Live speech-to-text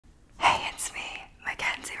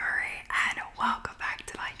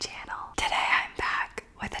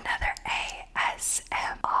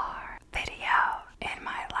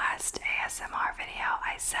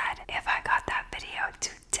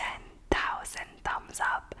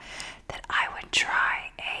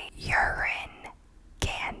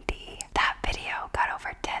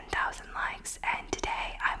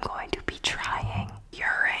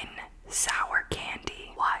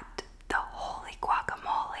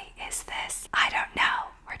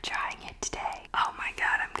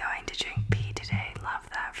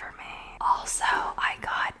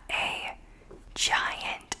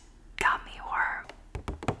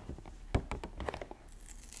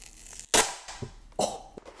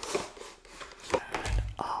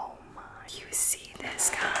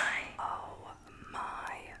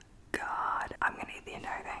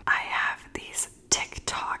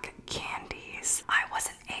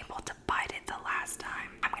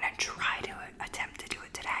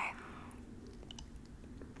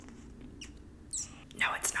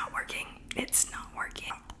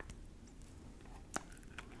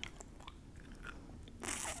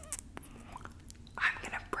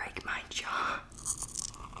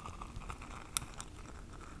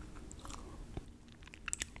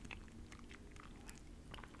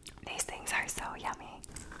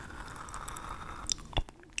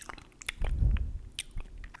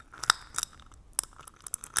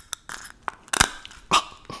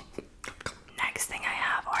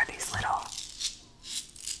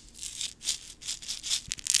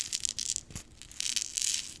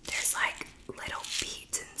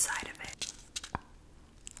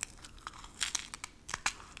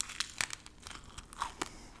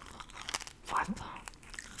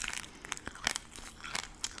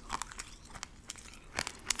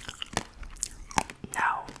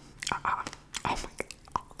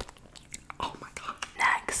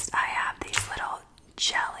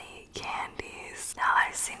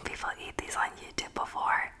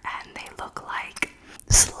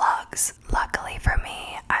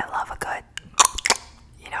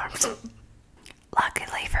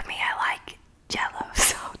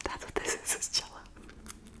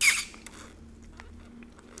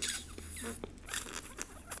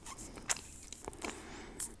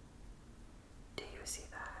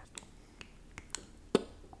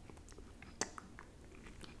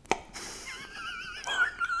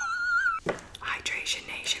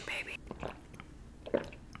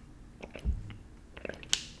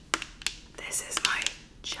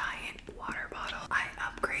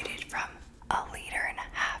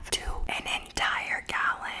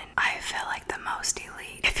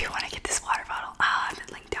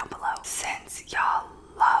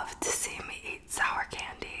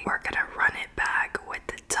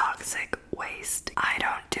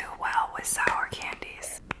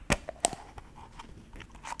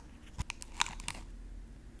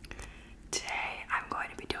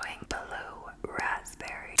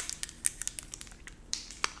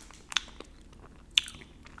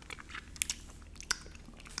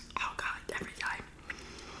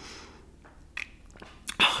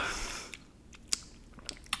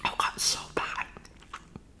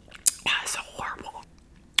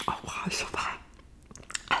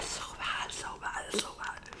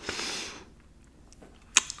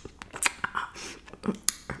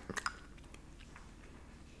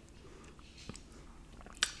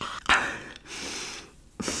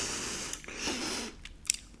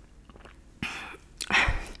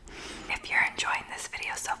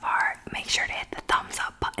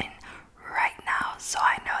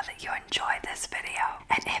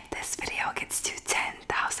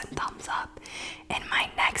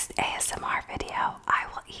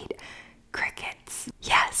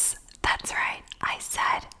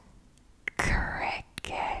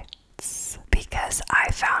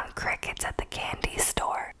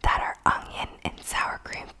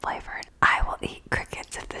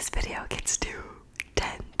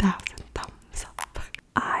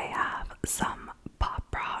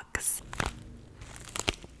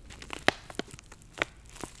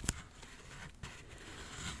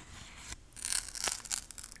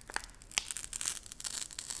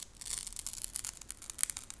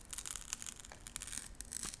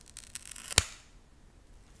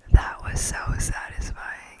so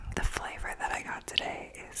satisfying. The flavor that I got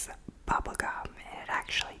today is bubblegum, and it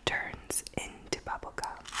actually turns into bubblegum.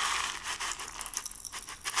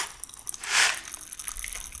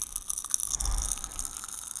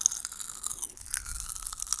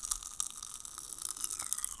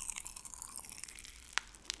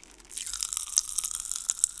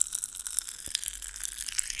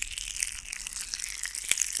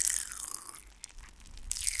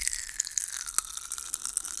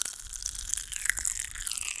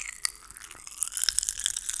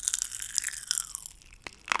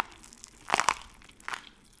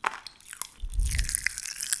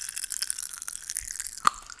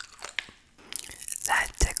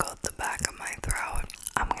 That tickled the back of my throat.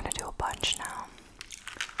 I'm gonna do a bunch now.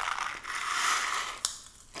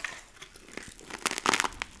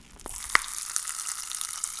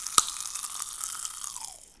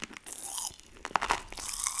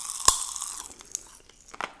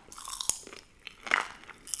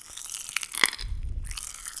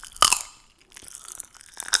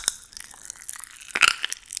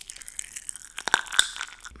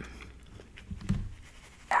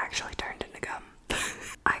 Actually turned into gum.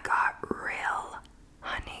 I got real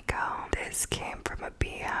honeycomb. This came from a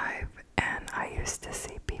beehive, and I used to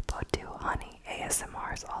see people do honey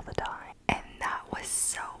ASMRs all the time. And that was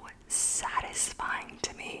so satisfying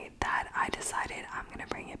to me that I decided I'm gonna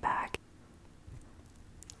bring it back.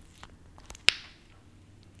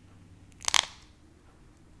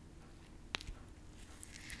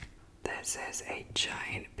 This is a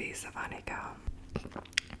giant piece of honeycomb.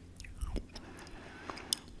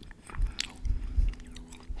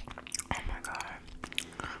 Oh my god.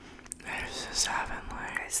 This is heavenly.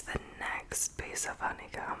 It's the next piece of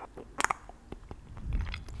honeycomb.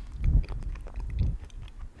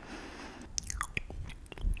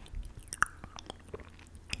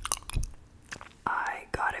 I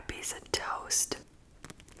got a piece of toast.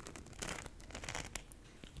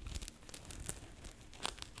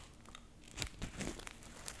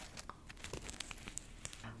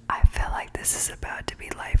 I feel like this is about to be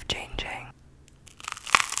life-changing.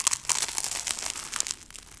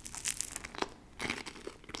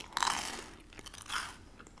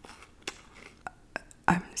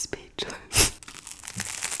 I'm speechless.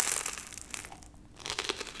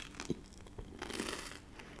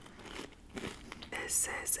 This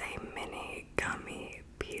is a mini gummy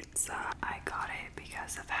pizza. I got it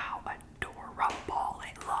because of how adorable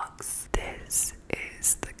it looks. This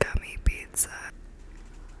is the gummy pizza.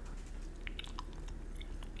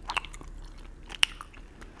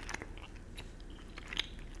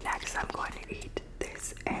 Next, I'm going to eat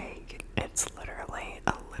this egg. It's literally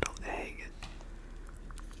a little egg.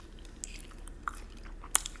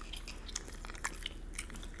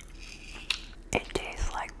 It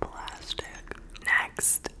tastes like plastic.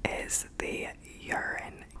 Next is the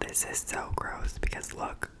urine. This is so gross because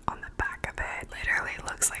look on the back of it. Literally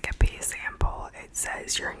looks like a pee sample. It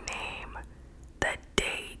says your name, the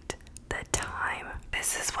date, the time.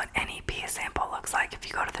 This is what any pee sample looks like if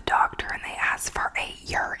you go to the doctor and they ask for a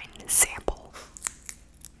urine sample.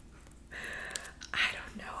 I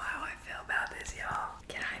don't know how I feel about this, y'all.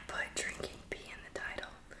 Can I put drinking pee in the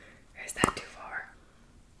title? Or is that too far?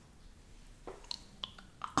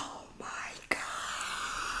 Oh my god.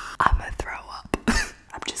 I'm gonna throw up.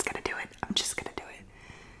 I'm just gonna do it. I'm just gonna do it.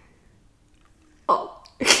 Oh.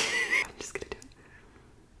 I'm just gonna do it.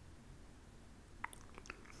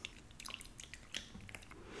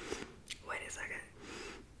 Wait a second.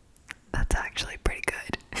 That's actually pretty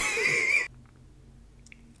good.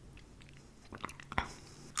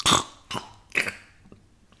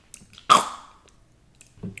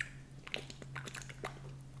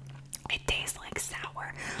 It tastes like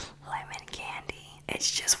sour lemon candy.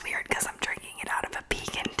 It's just weird because I'm drinking it out of a pee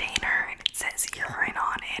container and it says urine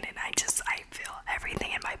on it, and I feel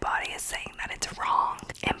everything in my body is saying that it's wrong.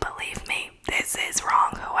 And believe me, this is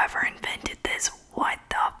wrong. Whoever invented this, what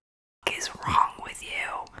the f is wrong with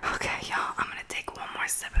you? Okay, y'all, I'm gonna take one more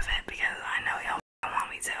sip of it because I know y'all don't want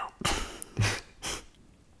me to.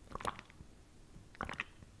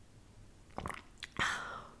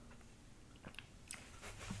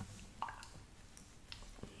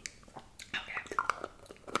 Okay.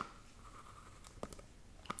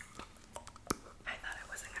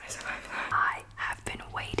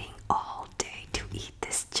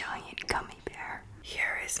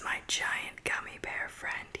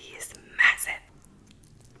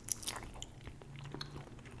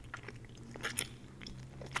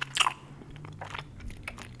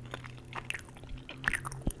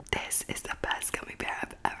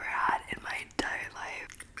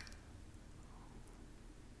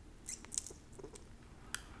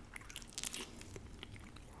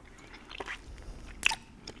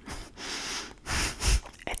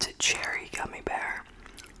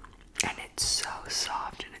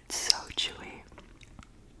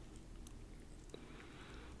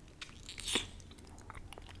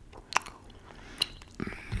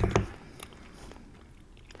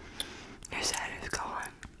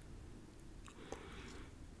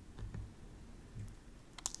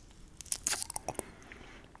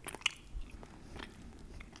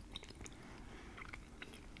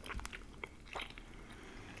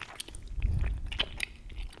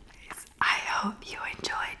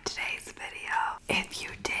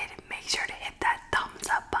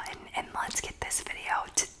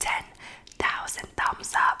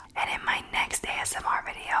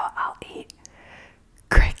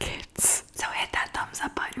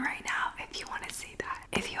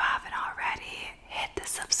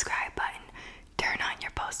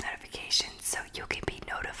 post notifications so you can be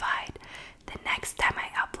notified the next time I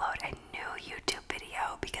upload a new YouTube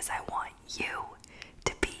video, because I want you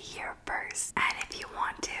to be here first. And if you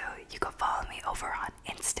want to, you can follow me over on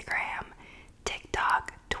Instagram,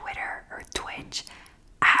 TikTok, Twitter, or Twitch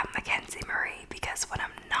at Mackenzie Marie, because when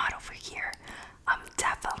I'm not over here, I'm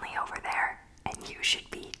definitely over there, and you should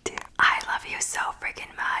be too. I love you so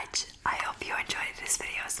freaking much. I hope you enjoyed this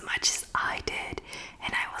video as much as I